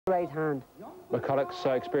right hand. McCullough's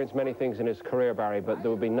experienced many things in his career, Barry, but there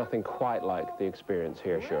would be nothing quite like the experience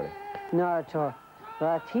here, surely. Not at all.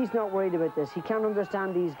 But he's not worried about this. He can't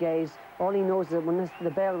understand these guys. All he knows is that when the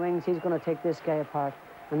bell rings, he's going to take this guy apart.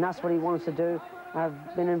 And that's what he wants to do.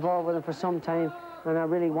 I've been involved with him for some time, and I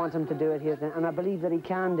really want him to do it here. And I believe that he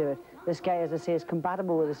can do it. This guy, as I say, is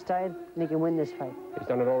compatible with his style, and he can win this fight. He's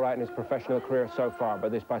done it all right in his professional career so far,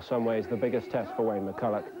 but this, by some ways, the biggest test for Wayne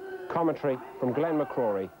McCullough. Commentary from Glenn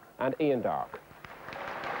McCrory and Ian Darke.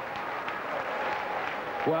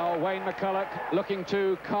 Well, Wayne McCullough looking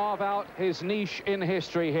to carve out his niche in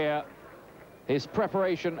history here. His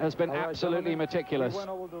preparation has been absolutely meticulous. We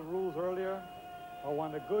went over the rules earlier. I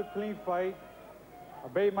want a good, clean fight.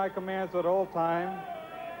 Obey my commands at all times.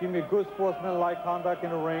 Give me a good sportsmanlike conduct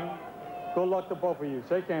in the ring. Good luck to both of you.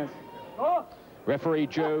 Shake hands. Referee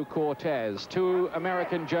Joe Cortez, 2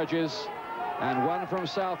 American judges and 1 from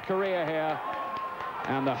South Korea here.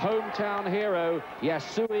 And the hometown hero,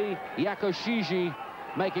 Yasuei Yakushiji,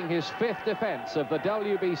 making his 5th defense of the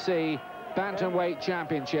WBC Bantamweight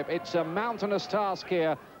Championship. It's a mountainous task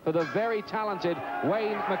here for the very talented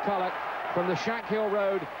Wayne McCullough from the Shankill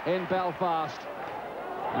Road in Belfast.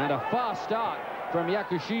 And a fast start from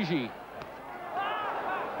Yakushiji.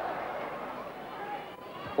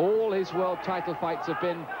 All his world title fights have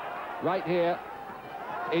been right here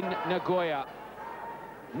in Nagoya.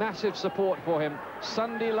 Massive support for him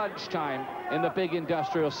Sunday lunchtime in the big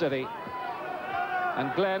industrial city.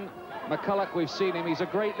 And Glenn McCullough, we've seen him, he's a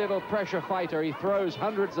great little pressure fighter. He throws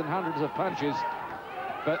hundreds and hundreds of punches,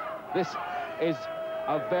 but this is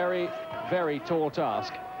a very, very tall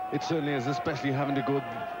task. It certainly is, especially having to go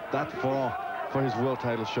that far for his world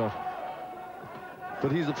title shot.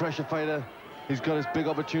 But he's a pressure fighter. He's got his big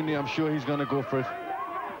opportunity. I'm sure he's going to go for it.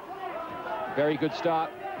 Very good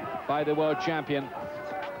start by the world champion,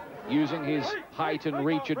 using his height and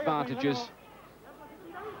reach advantages.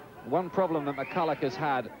 One problem that McCullough has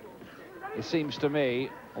had, it seems to me,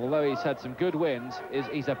 although he's had some good wins, is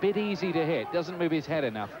he's a bit easy to hit, doesn't move his head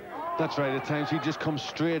enough. That's right, at times he just comes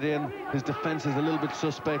straight in. His defense is a little bit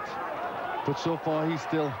suspect, but so far he's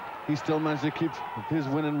still managed to keep his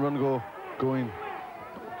win and run going.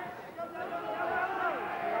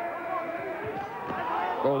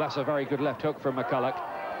 Oh, that's a very good left hook from McCullough.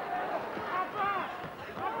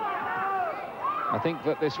 I think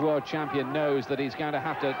that this world champion knows that he's going to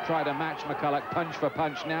have to try to match McCullough punch for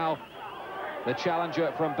punch now. The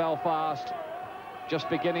challenger from Belfast just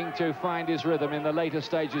beginning to find his rhythm in the later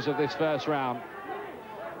stages of this first round.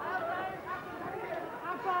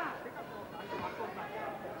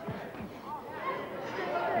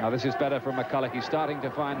 Now this is better from McCullough. He's starting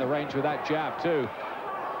to find the range with that jab too.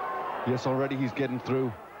 Yes, already he's getting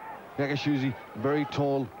through. Yakushiji, very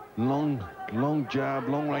tall, long jab,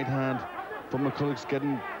 long right hand. But McCullough's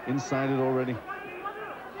getting inside it already.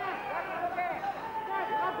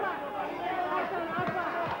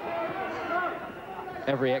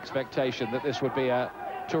 Every expectation that this would be a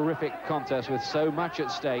terrific contest with so much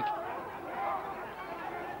at stake.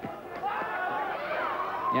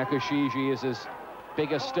 Yakushiji is as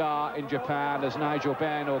big a star in Japan as Nigel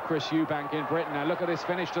Benn or Chris Eubank in Britain. Now look at this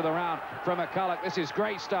finish to the round from McCullough. This is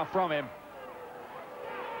great stuff from him.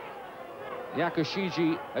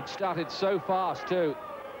 Yakushiji had started so fast too.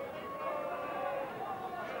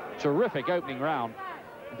 Terrific opening round.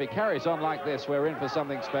 If he carries on like this, we're in for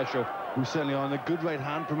something special. We certainly are, and a good right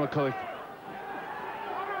hand from McCullough.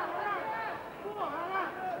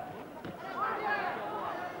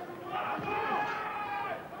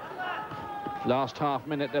 Last half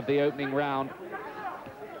minute of the opening round,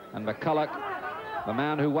 and McCullough, the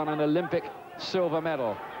man who won an Olympic silver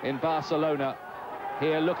medal in Barcelona,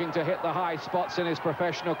 here looking to hit the high spots in his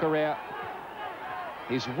professional career.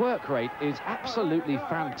 His work rate is absolutely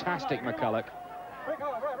fantastic, McCullough.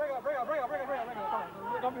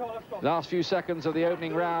 Last few seconds of the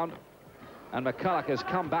opening round, and McCullough has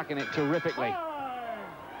come back in it terrifically.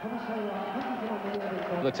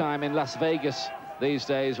 The time in Las Vegas these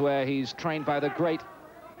days, where he's trained by the great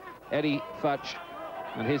Eddie Futch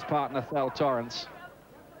and his partner Thel Torrance.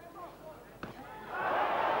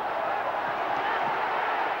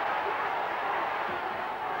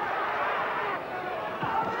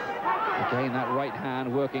 Again, that right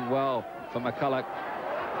hand working well for McCullough.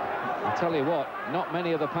 I'll tell you what, not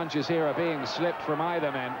many of the punches here are being slipped from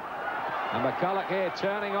either men. And McCullough here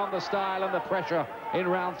turning on the style and the pressure in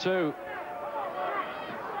round 2.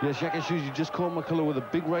 Yes, Yakushiji just caught McCullough with a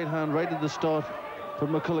big right hand right at the start, but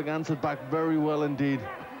McCullough answered back very well indeed.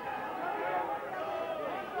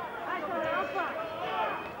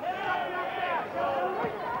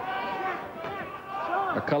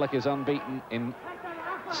 McCullough is unbeaten in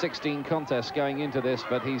 16 contests going into this,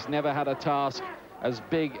 but he's never had a task as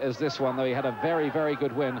big as this one, though he had a very, very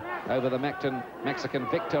good win over the Mexican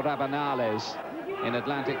Victor Rabanales in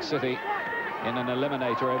Atlantic City in an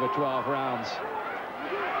eliminator over 12 rounds.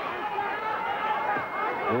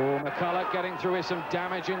 Oh, McCullough getting through with some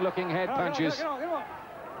damaging-looking head punches.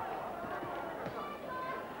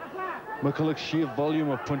 McCullough's sheer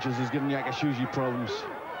volume of punches is giving Yakushiji problems.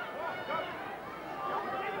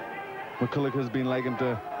 McCullough has been likened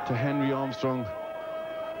to Henry Armstrong,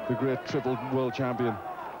 the great triple world champion.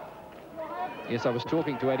 Yes, I was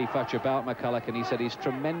talking to Eddie Futch about McCullough, and he said he's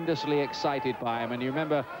tremendously excited by him. And you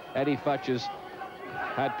remember Eddie Futch has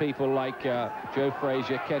had people like Joe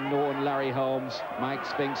Frazier, Ken Norton, Larry Holmes, Mike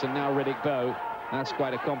Spinks, and now Riddick Bowe. That's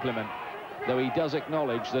quite a compliment, though he does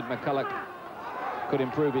acknowledge that McCullough could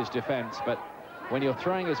improve his defense. But when you're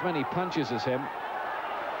throwing as many punches as him,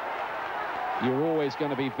 you're always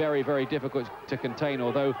going to be very, very difficult to contain,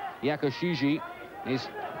 although Yakushiji is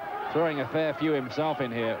throwing a fair few himself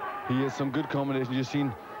in here. He has some good combinations. You've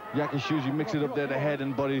seen Yakushiji mix it up there, the head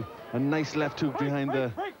and body. A nice left hook behind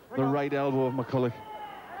the right elbow of McCullough.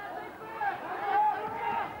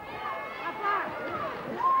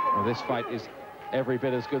 Well, this fight is every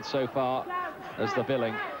bit as good so far as the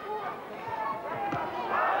billing.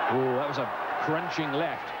 Oh, that was a crunching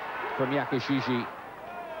left from Yakushiji.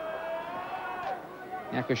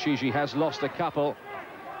 Yakushiji has lost a couple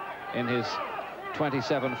in his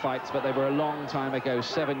 27 fights, but they were a long time ago,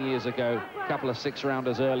 7 years ago. A couple of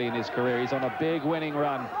six-rounders early in his career. He's on a big winning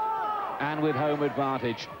run, and with home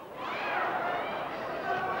advantage.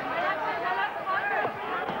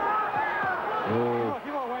 Oh,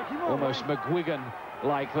 almost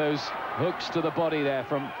McGuigan-like, those hooks to the body there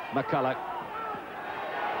from McCullough.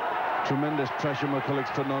 Tremendous pressure McCullough's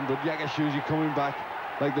putting on, but Yakushiji coming back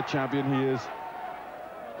like the champion he is.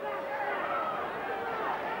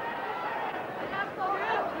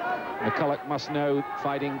 McCullough must know,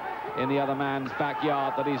 fighting in the other man's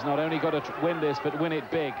backyard, that he's not only got to win this, but win it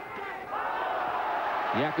big.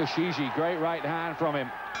 Yakushiji, great right hand from him.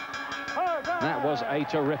 That was a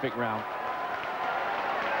terrific round.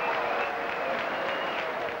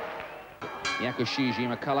 Yakushiji,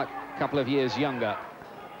 McCullough, a couple of years younger.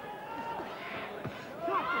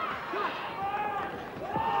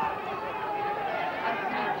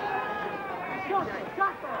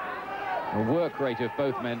 The work rate of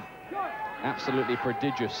both men absolutely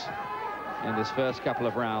prodigious in this first couple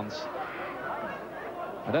of rounds.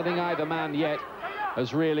 I don't think either man yet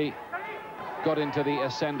has really got into the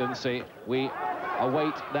ascendancy. We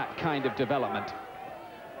await that kind of development.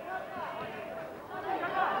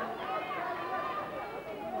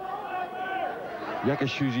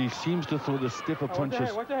 Yakushiji seems to throw the stiffer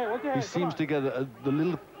punches. He seems to get the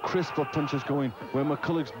little crisper punches going, where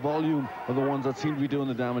McCullough's volume are the ones that seem to be doing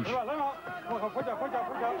the damage.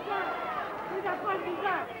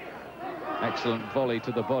 Excellent volley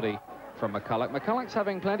to the body from McCullough. McCullough's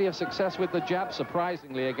having plenty of success with the jab,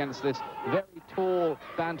 surprisingly, against this very tall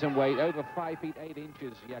bantamweight, over 5 feet 8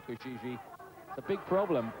 inches, Yakushiji. It's a big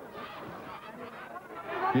problem.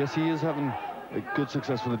 Yes, he is having a good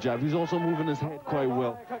success with the jab. He's also moving his head quite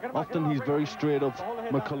well. Often he's very straight up,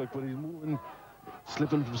 McCullough, but he's moving,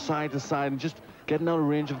 slipping from side to side and just getting out of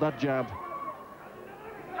range of that jab.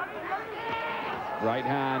 Right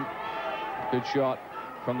hand, good shot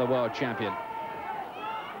from the world champion.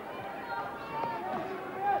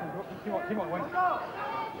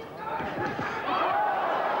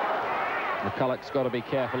 McCullough's got to be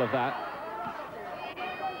careful of that.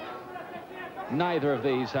 Neither of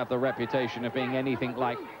these have the reputation of being anything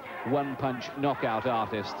like one-punch knockout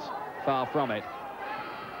artists. Far from it.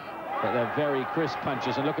 But they're very crisp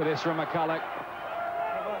punches. And look at this from McCullough.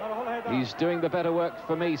 He's doing the better work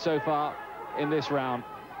for me so far in this round.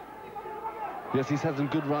 Yes, he's had some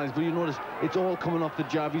good rides, but you notice it's all coming off the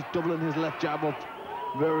jab. He's doubling his left jab up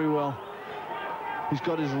very well. He's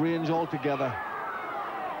got his range all together.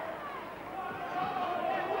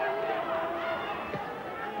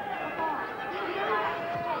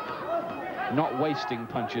 Not wasting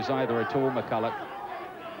punches either at all, McCullough.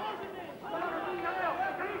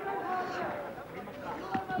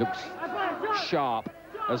 Looks sharp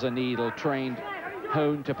as a needle, trained,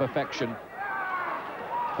 honed to perfection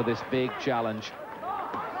for this big challenge.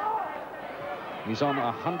 He's on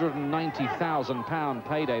a £190,000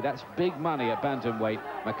 payday. That's big money at bantamweight,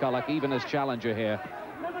 McCullough, even as challenger here.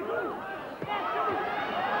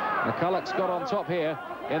 McCullough's got on top here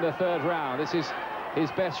in the third round. This is his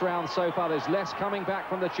best round so far. There's less coming back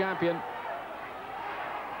from the champion.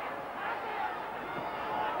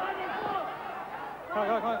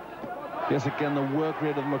 Yes, again, the work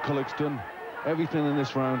rate of McCullough's done everything in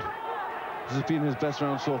this round. This has been his best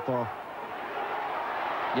round so far.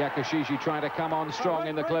 Yakushiji trying to come on strong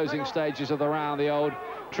in the closing stages of the round. The old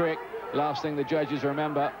trick, last thing the judges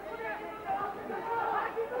remember.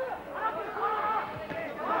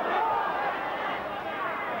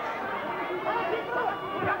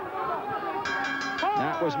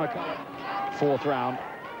 That was McCullough. Fourth round.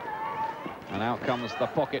 And out comes the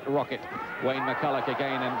pocket rocket. Wayne McCullough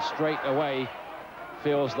again, and straight away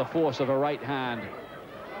feels the force of a right hand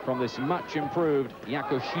from this much improved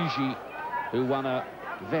Yakushiji, who won a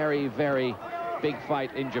very, very big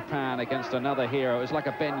fight in Japan against another hero. It was like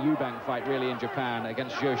a Ben Eubank fight, really, in Japan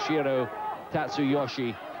against Yoshiro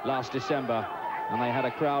Tatsuyoshi last December. And they had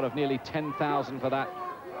a crowd of nearly 10,000 for that,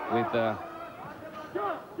 with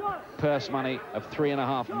purse money of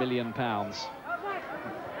 £3.5 million.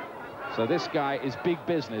 So this guy is big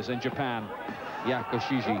business in Japan,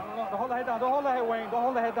 Yakushiji. Don't hold the head down, don't hold the head, Wayne, don't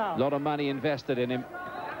hold the head down. A lot of money invested in him.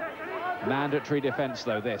 Mandatory defense,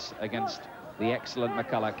 though, this, against the excellent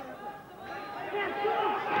McCullough.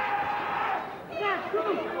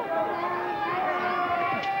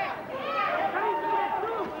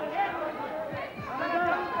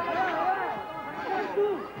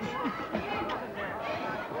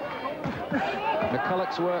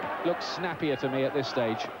 McCullough's work looks snappier to me at this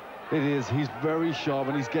stage. It is. He's very sharp,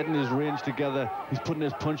 and he's getting his range together. He's putting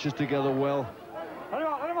his punches together well. Let him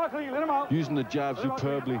out, clean, let him out. Using the jab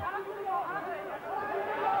superbly.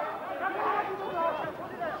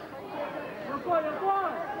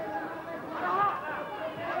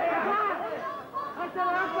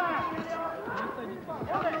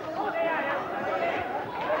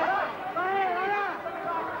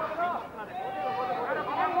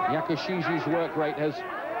 Yakushiji's work rate has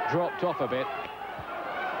dropped off a bit.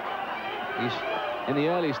 He's, in the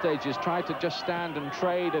early stages, tried to just stand and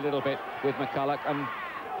trade a little bit with McCullough and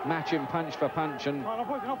match him punch for punch, and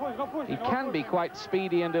he can be quite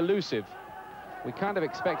speedy and elusive. We kind of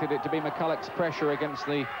expected it to be McCullough's pressure against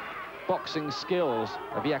the boxing skills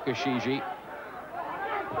of Yakushiji.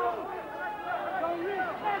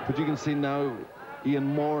 But you can see now,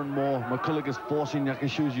 Ian, more and more, McCullough is forcing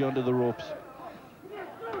Yakushiji under the ropes.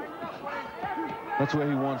 That's where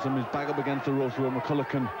he wants him, is back up against the ropes, where McCullough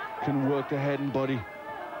can work the head and body,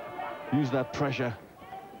 use that pressure.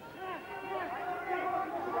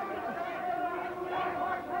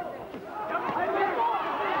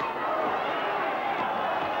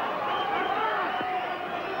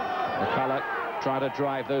 McCullough try to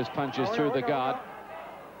drive those punches through the guard.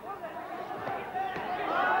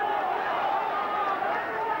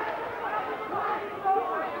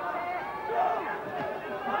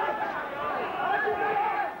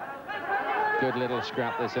 Good little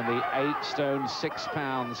scrap this in the 8 stone 6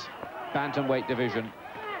 pounds bantamweight division.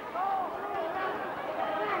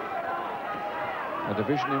 A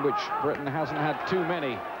division in which Britain hasn't had too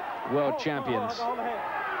many world champions.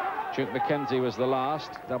 Duke McKenzie was the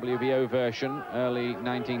last WBO version, early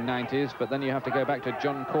 1990s, but then you have to go back to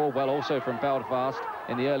John Caldwell, also from Belfast,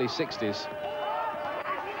 in the early 60s.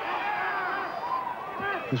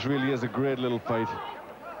 This really is a great little fight.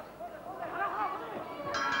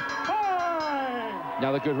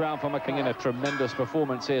 Another good round for McCullough, in a tremendous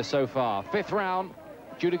performance here so far. 5th round,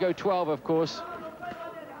 due to go 12, of course.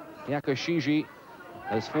 Yakushiji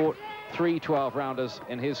has fought 3 12-rounders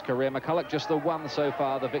in his career. McCullough just the one so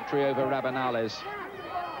far, the victory over Rabanales.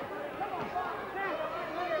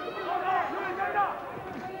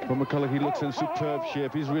 But McCullough, he looks in superb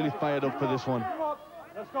shape. He's really fired up for this one.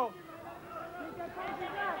 Let's go.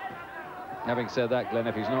 Having said that, Glenn,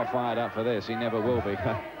 if he's not fired up for this, he never will be.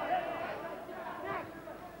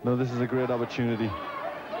 No, this is a great opportunity.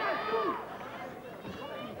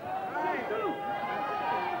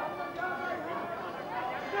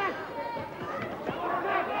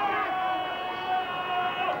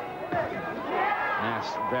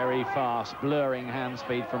 That's very fast, blurring hand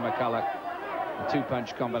speed from McCullough. A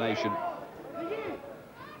 2-punch combination.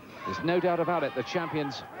 There's no doubt about it, the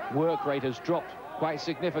champion's work rate has dropped quite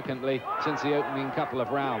significantly since the opening couple of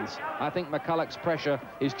rounds. I think McCullough's pressure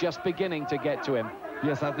is just beginning to get to him.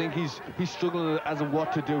 Yes, I think he's struggling as to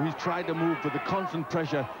what to do. He's tried to move, but the constant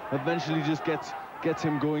pressure eventually just gets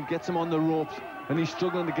him going, gets him on the ropes, and he's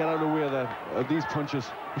struggling to get out of the way of these punches.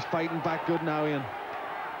 He's fighting back good now, Ian.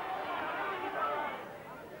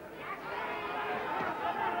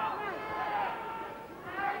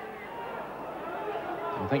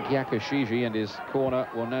 I think Yakushiji and his corner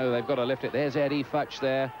will know they've got to lift it. There's Eddie Futch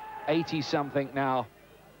there, 80-something now.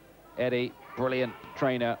 Eddie, brilliant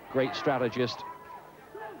trainer, great strategist.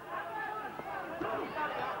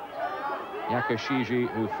 Yakushiji,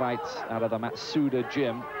 who fights out of the Matsuda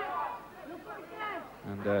gym.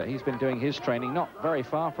 And he's been doing his training not very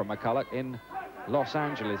far from McCullough in Los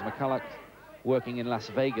Angeles. McCullough working in Las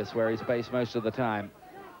Vegas, where he's based most of the time.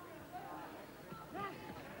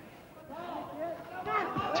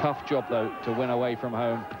 Tough job, though, to win away from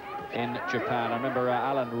home in Japan. I remember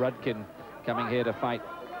Alan Rudkin coming here to fight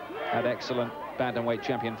that excellent bantamweight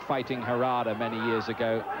champion fighting Harada many years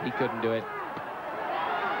ago. He couldn't do it.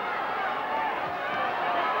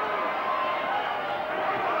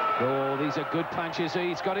 Oh, these are good punches.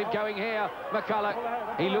 He's got it going here,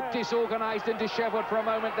 McCullough. He looked disorganized and disheveled for a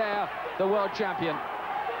moment there, the world champion.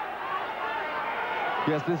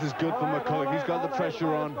 Yes, this is good for McCullough. He's got the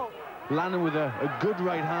pressure on. Landing with a good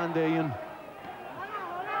right hand there, Ian.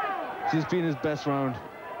 This has been his best round.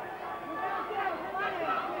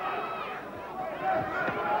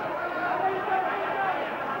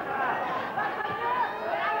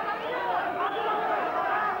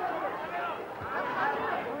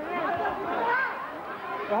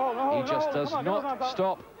 He just does not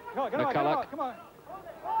stop, McCullough.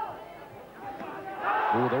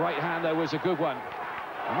 Oh, the right hand, though, was a good one.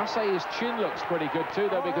 I must say his chin looks pretty good, too,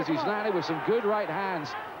 though, because he's landed with some good right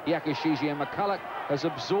hands, Yakushiji, and McCullough has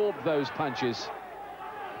absorbed those punches.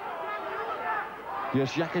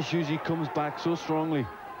 Yes, Yakushiji comes back so strongly,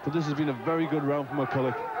 but this has been a very good round for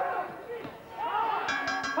McCullough.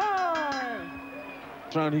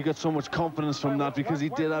 This round, he got so much confidence from that because he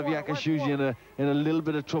did have Yakushiji in a little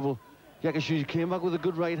bit of trouble. Yakushiji came back with a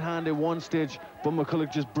good right hand at one stage, but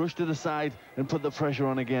McCullough just brushed it aside and put the pressure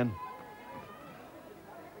on again.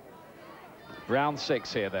 Round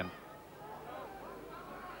 6 here, then.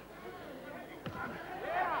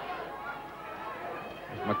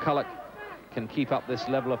 If McCullough can keep up this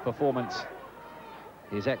level of performance,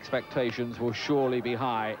 his expectations will surely be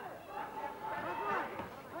high.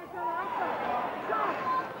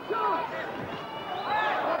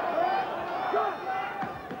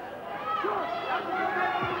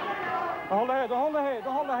 Hold the head, don't hold the head,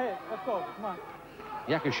 don't hold the head. Let's go, come on.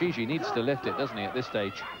 Yakushiji needs to lift it, doesn't he, at this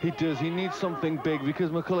stage? He does. He needs something big because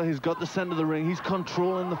McCullough has got the center of the ring. He's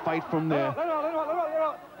controlling the fight from there. Let's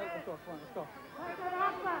go, come on, let's go.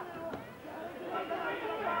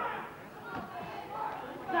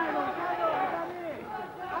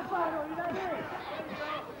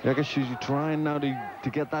 Yakushiji trying now to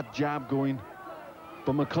get that jab going,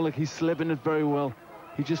 but McCullough, he's slipping it very well.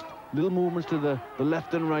 He just little movements to the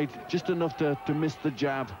left and right, just enough to miss the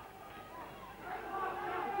jab.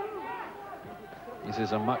 This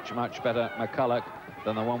is a much very McCullough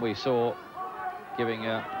than the one we saw giving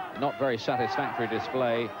a not very satisfactory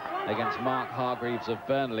display against Mark Hargreaves of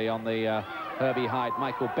Burnley on the Herbie Hyde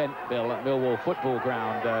Michael Bent bill at Millwall Football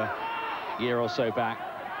Ground a year or so back.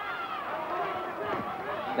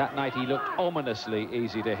 That night he looked ominously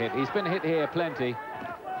easy to hit. He's been hit here plenty,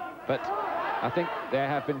 but I think there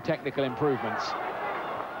have been technical improvements.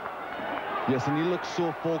 Yes, and he looks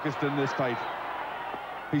so focused in this fight.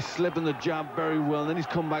 He's slipping the jab very well, and then he's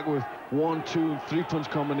come back with 1, 2, 3 punch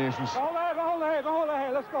combinations. Hold the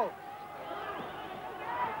head, let's go.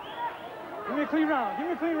 Give me a clean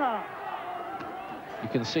round, You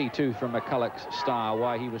can see, too, from McCullough's style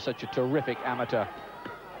why he was such a terrific amateur.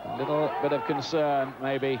 A little bit of concern,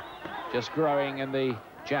 maybe, just growing in the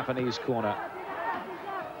Japanese corner.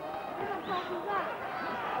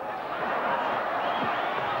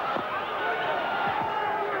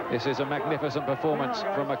 This is a magnificent performance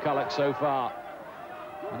from McCullough so far.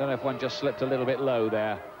 I don't know if one just slipped a little bit low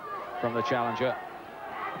there from the challenger.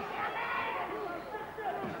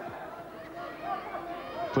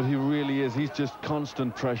 But he really is. He's just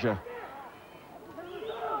constant pressure.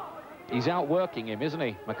 He's outworking him, isn't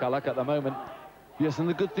he, McCullough, at the moment? Yes, and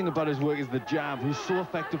the good thing about his work is the jab. He's so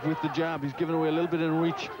effective with the jab. He's given away a little bit in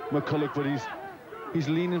reach, McCullough, but he's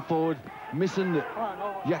leaning forward, missing the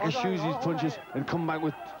Yakushiji's punches, and come back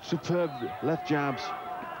with superb left jabs.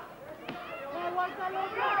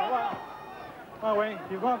 Come on, Wayne,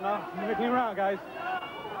 keep up now. Give me a clean round, guys.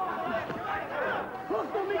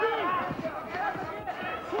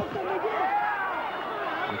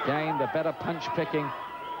 Again, the better punch picking,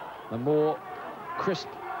 the more crisp,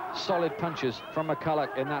 solid punches from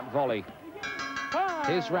McCullough in that volley.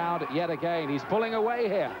 His round yet again. He's pulling away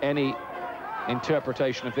here. Any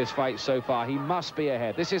interpretation of this fight so far, he must be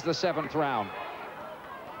ahead. This is the 7th round.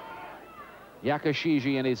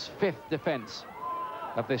 Yakushiji in his 5th defense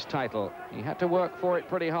of this title. He had to work for it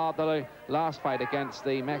pretty hard the last fight against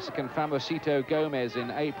the Mexican Famosito Gomez in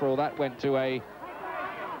April. That went to a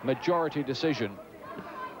majority decision.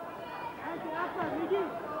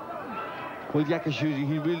 Well, Yakushiji,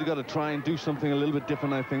 he really got to try and do something a little bit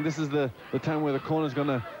different, I think. This is the time where the corner's going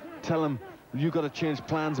to tell him you've got to change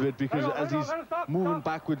plans a bit, because as he's moving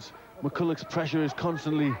backwards, McCullough's pressure is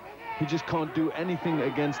constantly, he just can't do anything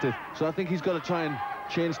against it. So I think he's got to try and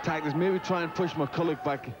change tactics, maybe try and push McCullough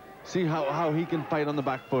back, see how he can fight on the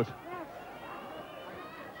back foot.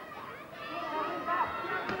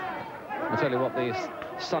 I'll tell you what, the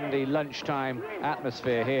Sunday lunchtime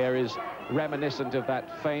atmosphere here is reminiscent of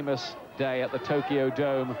that famous day at the Tokyo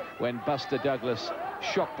Dome when Buster Douglas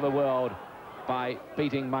shocked the world by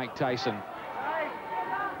beating Mike Tyson.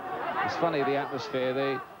 It's funny, the atmosphere.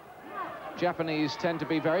 The Japanese tend to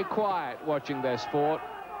be very quiet watching their sport.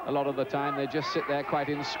 A lot of the time they just sit there quite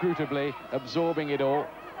inscrutably absorbing it all.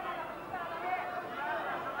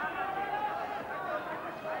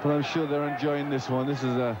 But I'm sure they're enjoying this one. This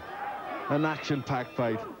is an action-packed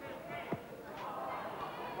fight.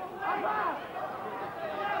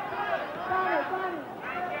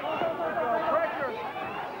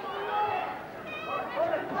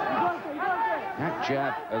 That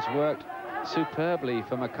jab has worked superbly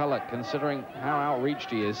for McCullough, considering how outreached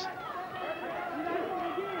he is.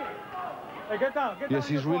 Hey, get down, yes,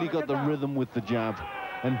 he's really got the rhythm with the jab,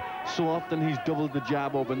 and so often he's doubled the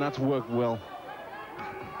jab up, and that's worked well.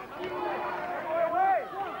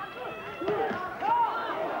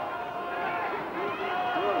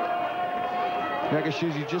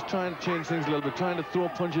 Yakushiji just trying to change things a little bit, trying to throw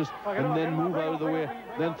punches and then move out of the way,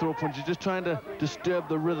 then throw punches, just trying to disturb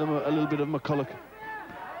the rhythm a little bit of McCullough.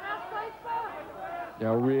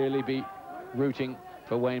 They'll really be rooting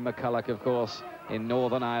for Wayne McCullough, of course. In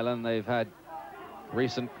Northern Ireland, they've had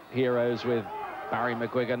recent heroes with Barry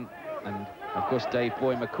McGuigan and, of course, Dave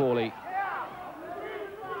Boy McCauley.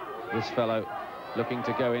 This fellow looking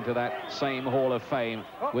to go into that same Hall of Fame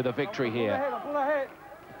with a victory here.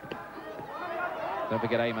 Don't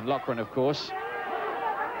forget Eamon Loughran, of course.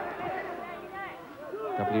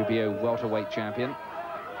 WBO welterweight champion.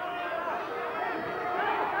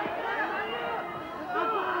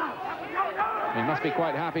 He must be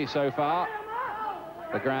quite happy so far,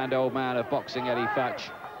 the grand old man of boxing, Eddie Futch.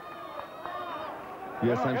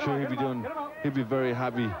 Yes, I'm sure he'll be very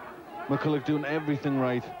happy. McCullough doing everything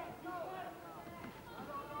right.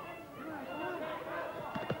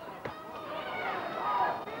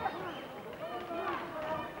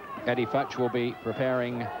 Eddie Futch will be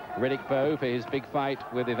preparing Riddick Bowe for his big fight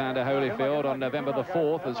with Evander Holyfield on November the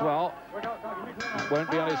 4th as well. Won't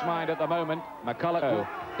be on his mind at the moment. McCullough,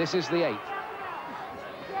 this is the 8th.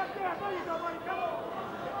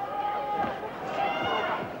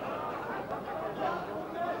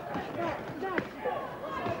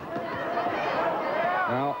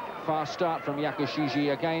 Well, fast start from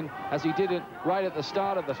Yakushiji again, as he did it right at the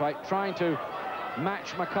start of the fight, trying to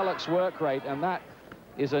match McCullough's work rate, and that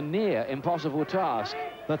is a near impossible task.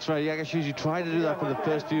 That's right, Yakushiji tried to do that for the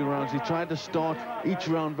first few rounds. He tried to start each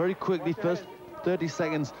round very quickly, first 30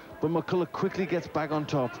 seconds, but McCullough quickly gets back on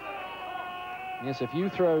top. Yes, if you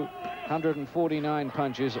throw 149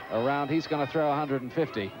 punches around, he's going to throw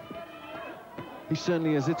 150. He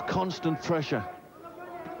certainly is. It's constant pressure.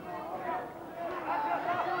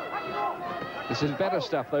 This is better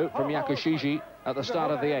stuff, though, from Yakushiji at the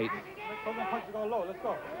start of the 8th.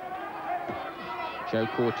 Joe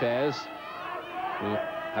Cortez, who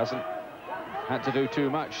hasn't had to do too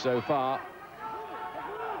much so far.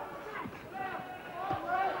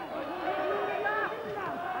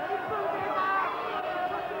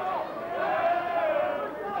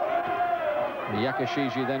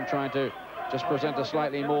 Yakushiji then trying to just present a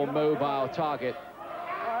slightly more mobile target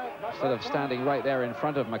instead of standing right there in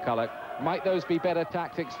front of McCullough. Might those be better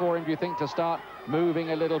tactics for him, do you think, to start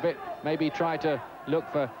moving a little bit, maybe try to look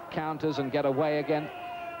for counters and get away again?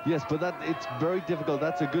 Yes, but it's very difficult.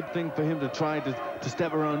 That's a good thing for him to try to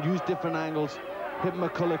step around, use different angles, hit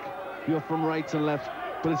McCullough, from rights and left.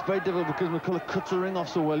 But it's very difficult because McCullough cuts the ring off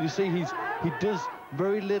so well. You see, he does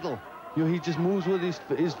very little. He just moves with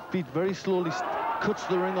his feet very slowly, cuts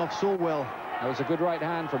the ring off so well. That was a good right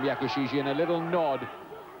hand from Yakushiji and a little nod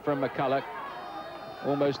from McCullough,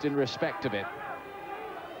 almost in respect of it.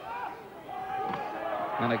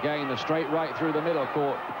 And again, the straight right through the middle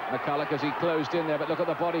caught McCullough as he closed in there, but look at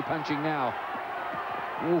the body punching now.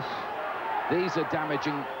 Oof. These are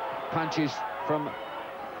damaging punches from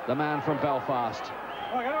the man from Belfast.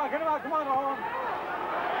 Oh, get him out, come on.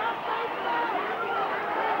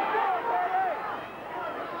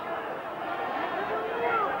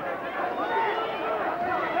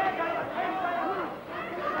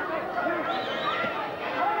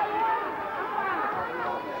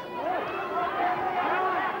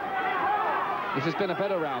 This has been a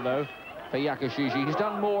better round, though, for Yakushiji. He's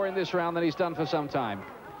done more in this round than he's done for some time.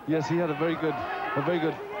 Yes, he had a very good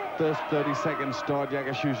first 30-second start,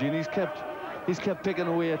 Yakushiji, and he's kept he's kept picking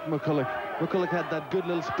away at McCullough. McCullough had that good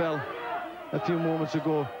little spell a few moments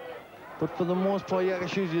ago. But for the most part,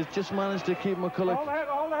 Yakushiji has just managed to keep McCullough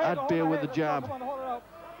at bay with the jab.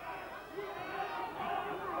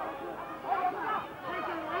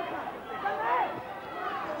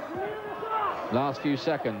 Last few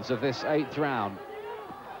seconds of this 8th round.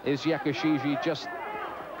 Is Yakushiji just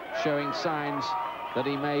showing signs that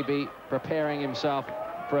he may be preparing himself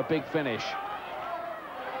for a big finish?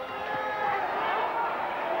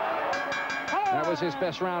 That was his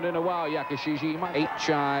best round in a while, Yakushiji.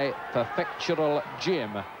 HI Prefectural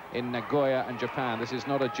Gym in Nagoya and Japan. This is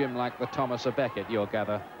not a gym like the Thomas a Beckett, you'll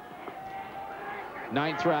gather.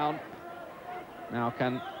 9th round. Now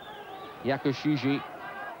can Yakushiji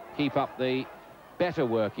keep up the better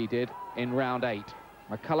work he did in round 8?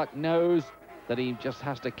 McCullough knows that he just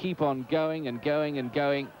has to keep on going and going and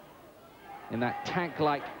going in that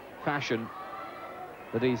tank-like fashion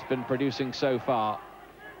that he's been producing so far.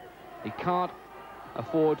 He can't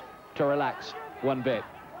afford to relax one bit.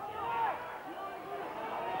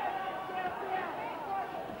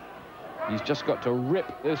 He's just got to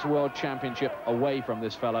rip this World Championship away from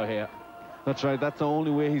this fellow here. That's right, that's the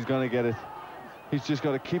only way he's going to get it. He's just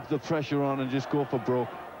got to keep the pressure on and just go for broke.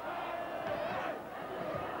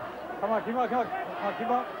 Come on, keep on, keep on, keep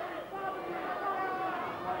on.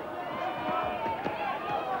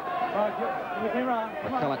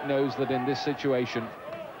 McCullough knows that in this situation,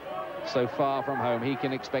 so far from home, he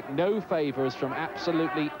can expect no favors from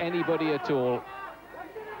absolutely anybody at all.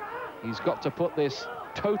 He's got to put this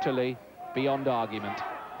totally beyond argument.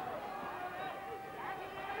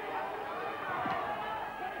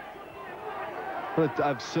 But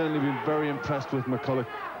I've certainly been very impressed with McCullough.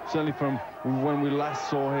 Certainly from when we last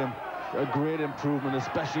saw him, a great improvement,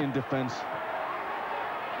 especially in defense.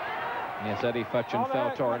 Yes, Eddie Futch and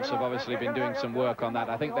Fel Torrance have obviously been doing some work on that.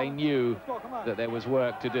 I think they knew that there was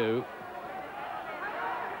work to do.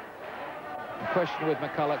 The question with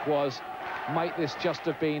McCullough was, might this just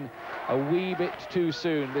have been a wee bit too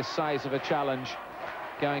soon, this size of a challenge,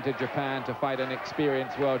 going to Japan to fight an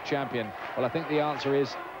experienced world champion? Well, I think the answer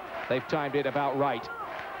is they've timed it about right.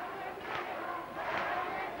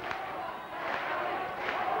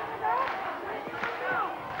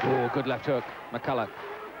 Oh, good left hook, McCullough.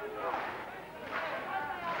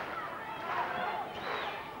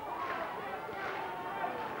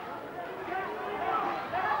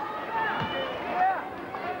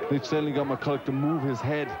 They've certainly got McCullough to move his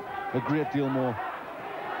head a great deal more.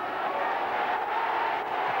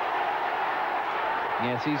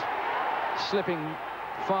 Yes, he's slipping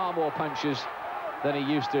far more punches than he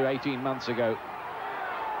used to 18 months ago.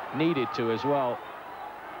 Needed to as well.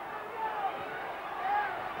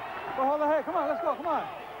 Well, hold the head, come on, let's go, come on.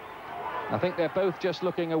 I think they're both just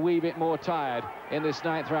looking a wee bit more tired in this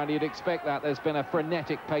 9th round. You'd expect that. There's been a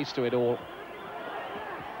frenetic pace to it all.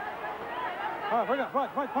 All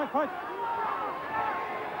right, fight.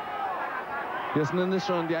 Yes, and in this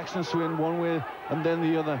round, the action swing one way and then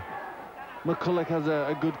the other. McCullough has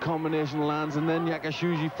a good combination, lands, and then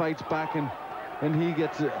Yakushiji fights back and he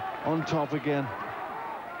gets it on top again.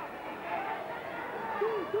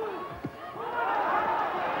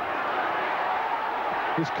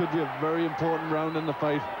 This could be a very important round in the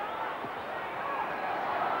fight.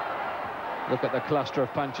 Look at the cluster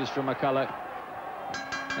of punches from McCullough.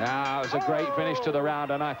 Ah, it was a great finish to the round,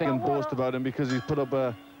 and I think... I can boast about him because he's put up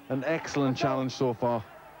an excellent challenge so far.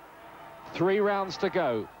 3 rounds to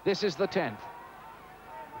go. This is the 10th.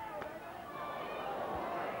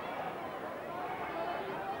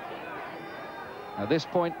 At this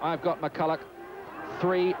point, I've got McCullough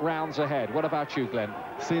 3 rounds ahead. What about you, Glenn?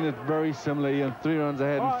 Seen it very similarly, and 3 rounds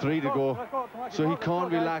ahead and 3 to go. So he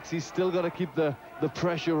can't relax. He's still got to keep the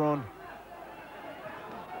pressure on.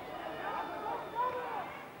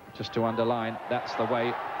 Just to underline, that's the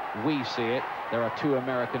way we see it. There are 2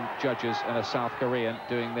 American judges and a South Korean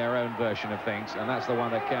doing their own version of things, and that's the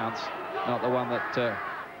one that counts, not the one that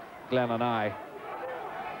Glenn and I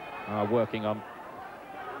are working on,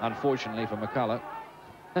 unfortunately for McCullough.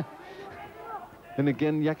 And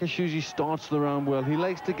again, Yakushiji starts the round well. He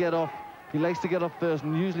likes to get off. He likes to get off first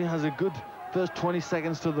and usually has a good first 20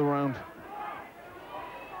 seconds to the round.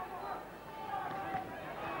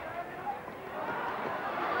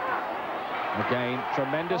 Again,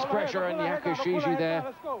 tremendous pressure, and Yakushiji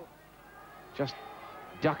there just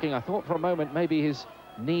ducking. I thought for a moment maybe his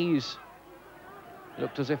knees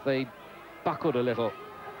looked as if they buckled a little.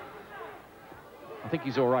 I think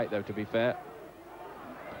he's all right, though, to be fair.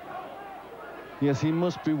 Yes, he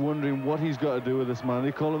must be wondering what he's got to do with this man.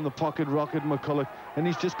 They call him the pocket rocket McCullough, and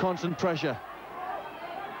he's just constant pressure.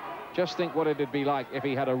 Just think what it'd be like if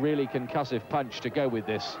he had a really concussive punch to go with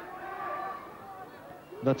this.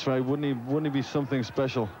 That's right, wouldn't he be something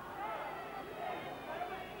special?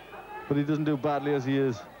 But he doesn't do badly as he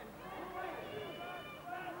is.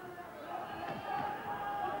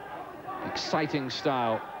 Exciting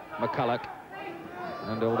style, McCullough.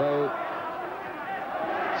 And although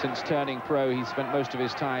since turning pro he's spent most of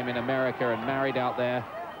his time in America and married out there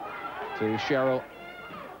to Cheryl,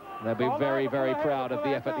 they'll be very, very proud of the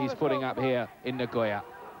effort he's putting up here in Nagoya.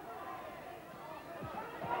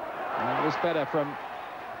 And it was better from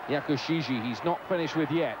Yakushiji. He's not finished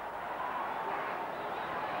with yet.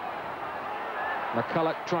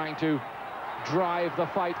 McCullough trying to drive the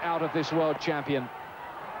fight out of this world champion.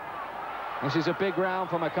 This is a big round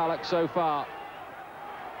for McCullough so far.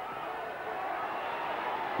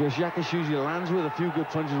 Yes, Yakushiji lands with a few good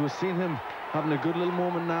punches. We've seen him having a good little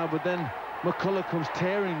moment now, but then McCullough comes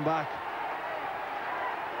tearing back.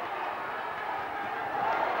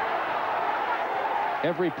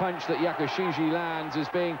 Every punch that Yakushiji lands is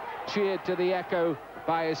being cheered to the echo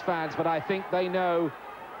by his fans, but I think they know,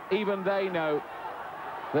 even they know,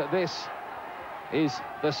 that this is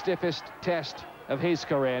the stiffest test of his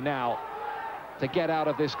career now, to get out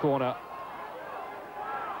of this corner.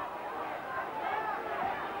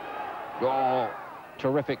 Oh,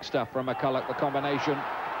 terrific stuff from McCullough, the combination.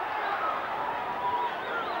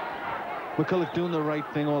 McCullough doing the right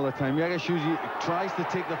thing all the time. Yakushiji tries to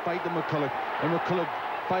take the fight to McCullough, and McCullough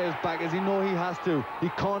fires back as he knows he has to. He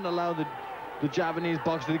can't allow the Japanese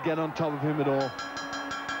boxer to get on top of him at all.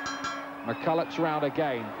 McCullough's round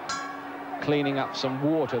again, cleaning up some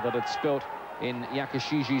water that had spilt in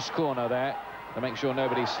Yakushiji's corner there to make sure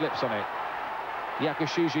nobody slips on it.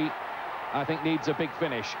 Yakushiji, I think, needs a big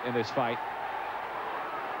finish in this fight.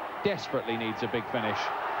 Desperately needs a big finish.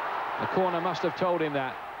 The corner must have told him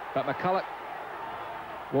that, but McCullough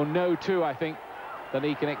will know too, I think, that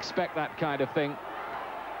he can expect that kind of thing.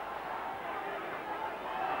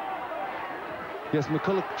 Yes,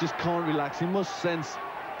 McCullough just can't relax. He must sense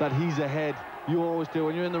that he's ahead. You always do.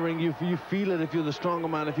 When you're in the ring, you feel it if you're the stronger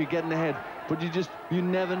man, if you're getting ahead. But you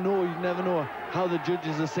never know how the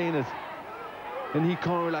judges are seeing it. And he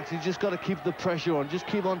can't relax. He's just got to keep the pressure on. Just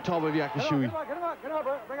keep on top of Yakushiji. Get him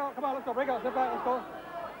up, bring out, come on, let's go, break out, step back, let's go.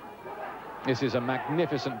 This is a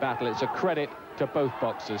magnificent battle. It's a credit to both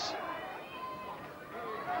boxers.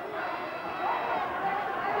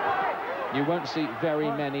 You won't see very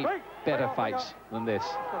many better fights than this.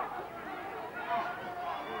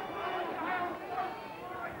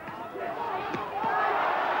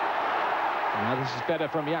 Now this is better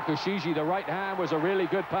from Yakushiji. The right hand was a really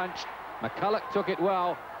good punch. McCullough took it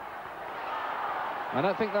well. I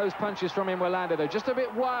don't think those punches from him were landed. They're just a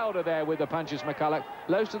bit wilder there with the punches, McCullough.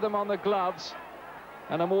 Most of them on the gloves,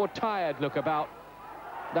 and a more tired look about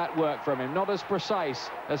that work from him. Not as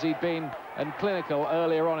precise as he'd been and clinical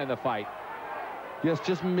earlier on in the fight. Yes,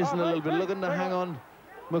 just missing a little bit. Looking to hang on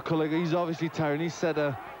McCullough. He's obviously tired. He's set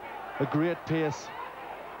a great pace.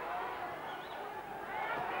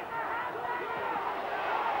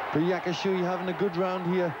 But Yakushiji having a good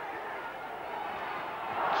round here.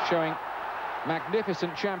 Showing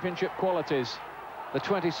magnificent championship qualities, the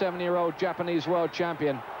 27-year-old Japanese world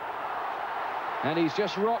champion. And he's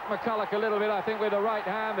just rocked McCullough a little bit, I think, with the right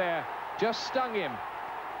hand there. Just stung him.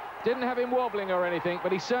 Didn't have him wobbling or anything,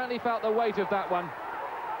 but he certainly felt the weight of that one.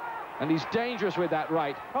 And he's dangerous with that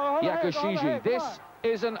right. Yakushiji, this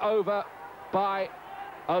isn't over by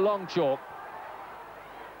a long chalk.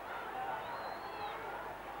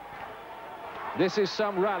 This is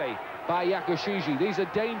some rally by Yakushiji. These are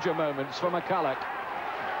danger moments for McCullough.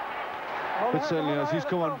 But certainly has. He's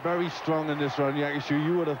come on very strong in this round, Yakushiji.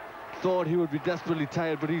 You would have thought he would be desperately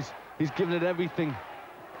tired, but he's given it everything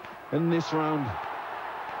in this round.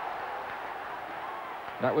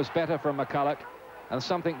 That was better from McCullough, and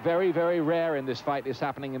something very, very rare in this fight is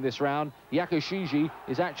happening in this round. Yakushiji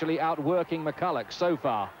is actually outworking McCullough so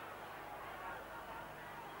far.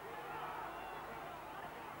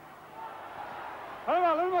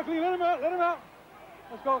 Let him out, clean, let him out.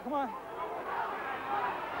 Let's go, come on.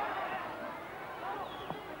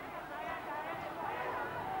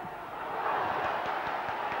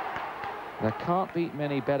 There can't be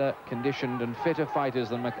many better conditioned and fitter fighters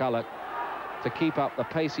than McCullough to keep up the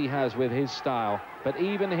pace he has with his style. But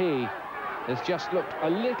even he has just looked a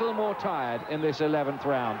little more tired in this 11th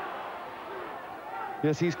round.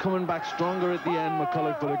 Yes, he's coming back stronger at the end,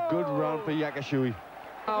 McCullough, but a good round for Yakushiji.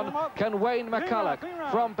 Can Wayne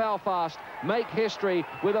McCullough from Belfast make history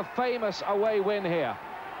with a famous away win here?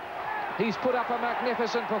 He's put up a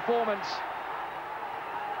magnificent performance.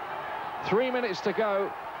 3 minutes to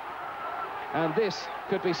go, and this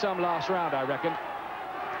could be some last round, I reckon.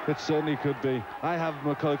 It certainly could be. I have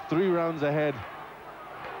McCullough 3 rounds ahead.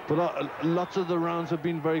 But lots of the rounds have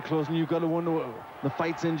been very close, and you've got to wonder, the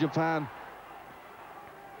fights in Japan,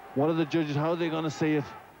 what are the judges, how are they going to see it?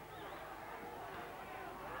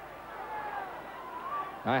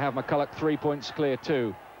 I have McCullough 3 points clear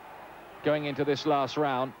too, going into this last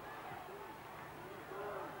round.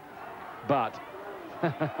 But,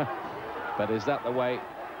 but is that the way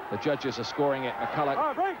the judges are scoring it?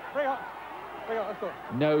 McCullough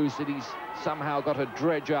knows that he's somehow got to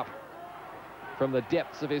dredge up from the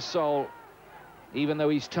depths of his soul, even though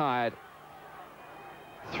he's tired.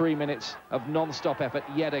 3 minutes of non-stop effort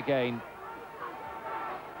yet again.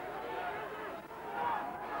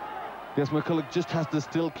 Yes, McCullough just has to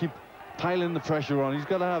still keep piling the pressure on. He's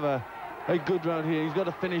got to have a good round here. He's got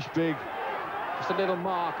to finish big. Just a little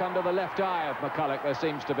mark under the left eye of McCullough, there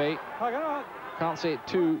seems to be. Can't see it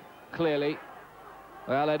too clearly.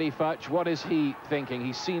 Well, Eddie Futch, what is he thinking?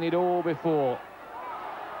 He's seen it all before.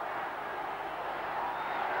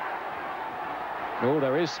 Oh,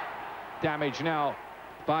 there is damage now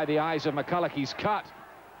by the eyes of McCullough. He's cut,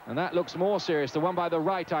 and that looks more serious. The one by the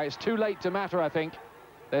right eye, it's too late to matter, I think.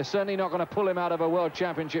 They're certainly not going to pull him out of a World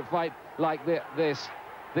Championship fight like this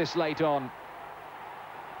late on.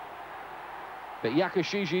 But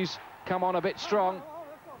Yakushiji's come on a bit strong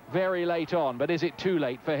very late on, but is it too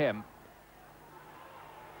late for him?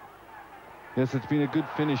 Yes, it's been a good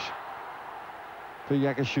finish for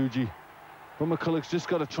Yakushiji. But McCullough's just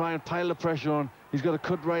got to try and pile the pressure on. He's got a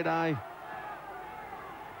cut right eye.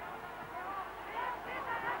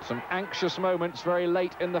 Some anxious moments very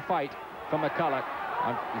late in the fight for McCullough.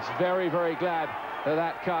 And he's very, very glad that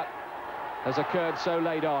that cut has occurred so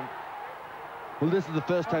late on. Well, this is the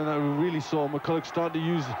first time that we really saw McCullough start to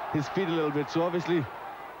use his feet a little bit. So obviously,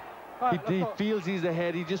 he feels he's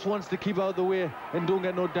ahead. He just wants to keep out of the way and don't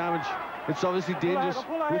get no damage. It's obviously dangerous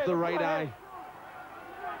with the right eye.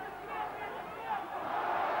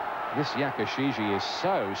 This Yakushiji is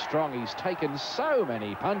so strong. He's taken so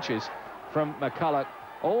many punches from McCullough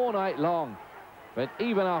all night long. But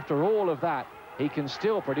even after all of that, he can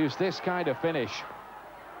still produce this kind of finish.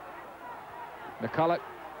 McCullough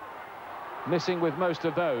missing with most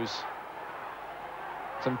of those.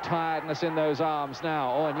 Some tiredness in those arms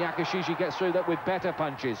now. Oh, and Yakushiji gets through that with better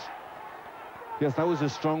punches. Yes, that was a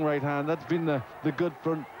strong right hand. That's been the good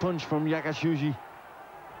front punch from Yakushiji.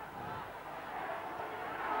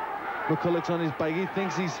 McCullough's on his bike. He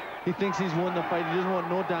thinks he's won the fight. He doesn't want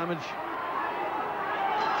no damage.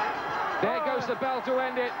 There goes the bell to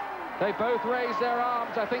end it. They both raised their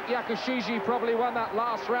arms. I think Yakushiji probably won that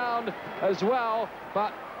last round as well.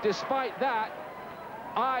 But despite that,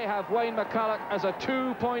 I have Wayne McCullough as a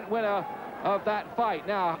 2-point winner of that fight.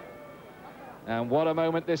 Now, and what a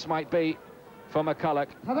moment this might be for McCullough.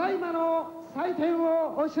 ただいまの採点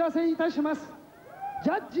をお知らせいたします。ジ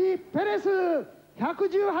ャッジペレス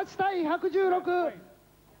118対116。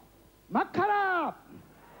マッカラー。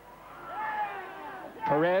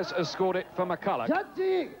 Perez has scored it for McCullough. ジャッ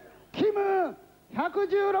ジキム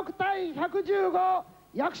116対115。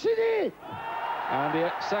Yakushiji. And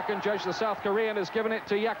the second judge, the South Korean, has given it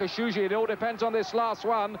to Yakushiji. It all depends on this last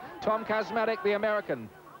one. Tom Kazmatic, the American.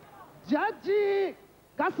 ジャッジ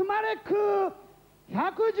ガスマレック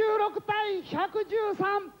116対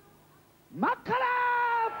113。マッカラ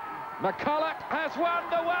ー。 McCullough has won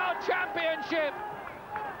the World Championship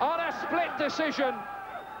on a split decision.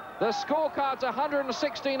 The scorecards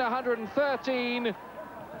 116, 113,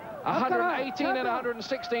 118 and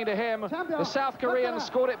 116 to him. The South Korean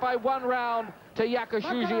scored it by 1 round to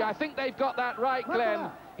Yakushiji. I think they've got that right, Glenn.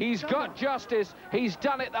 He's got justice. He's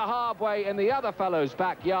done it the hard way in the other fellow's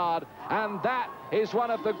backyard. And that is one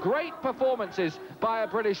of the great performances by a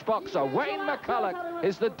British boxer. Wayne McCullough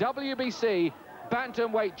is the WBC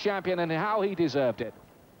Bantamweight champion, and how he deserved it.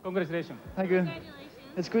 Congratulations. Thank you.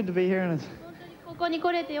 It's good to be here, and that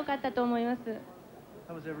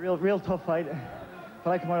was a real tough fight,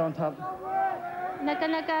 but I come out on top. なか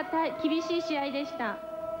なか厳しい試合でした。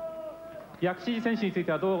Yakushiji 選手につい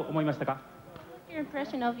てはどう思いましたか? Your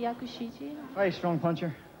impression of Yakushiji? Very strong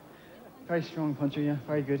puncher. Very strong puncher, yeah.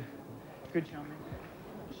 Very good. Good champion.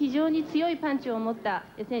 非常に強いパンチを持った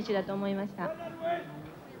選手だと思いました。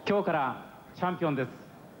今日からチャンピオンです。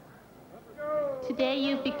Today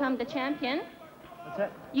you become the champion. What's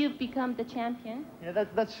that? You become the champion. Yeah,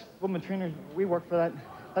 that's what my trainers, we work for that.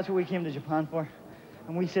 That's what we came to Japan for.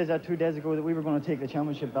 And we said that 2 days ago that we were going to take the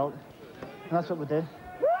championship belt. And that's what we did.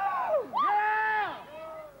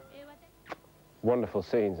 Wonderful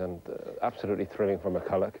scenes and absolutely thrilling for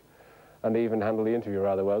McCullough. And he even handled the interview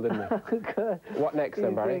rather well, didn't he? Good. What next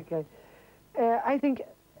then, Barry? Okay. I think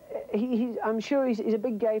I'm sure he's a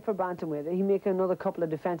big guy for bantamweight. He'll make another couple of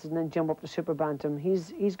defences and then jump up to super bantam.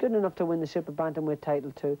 He's good enough to win the super bantamweight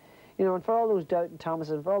title too. You know, and for all those Doubting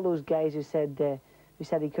Thomases, and for all those guys who said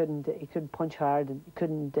he couldn't punch hard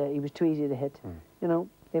and he was too easy to hit. You know,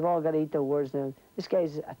 they've all got to eat their words now. This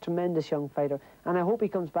guy's a tremendous young fighter, and I hope he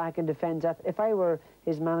comes back and defends that. If I were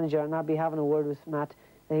his manager and I'd be having a word with Matt,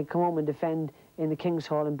 he'd come home and defend in the King's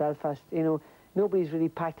Hall in Belfast. You know, nobody's really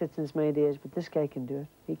packed it since my days, but this guy can do it.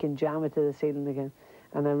 He can jam it to the ceiling again,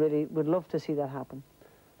 and I really would love to see that happen.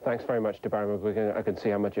 Thanks very much, Barry McGuigan. I can see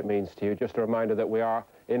how much it means to you. Just a reminder that we are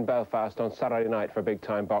in Belfast on Saturday night for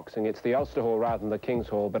big-time boxing. It's the Ulster Hall rather than the King's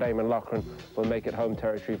Hall, but Eamon Loughran will make it home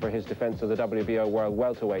territory for his defence of the WBO World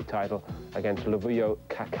Welterweight title against Luvuyo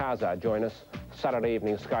Kakaza. Join us Saturday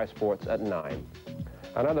evening, Sky Sports at 9.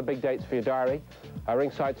 And other big dates for your diary. A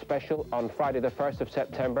ringside special on Friday the 1st of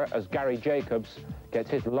September as Gary Jacobs gets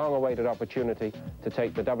his long-awaited opportunity to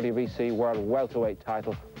take the WBC World Welterweight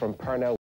title from Pernell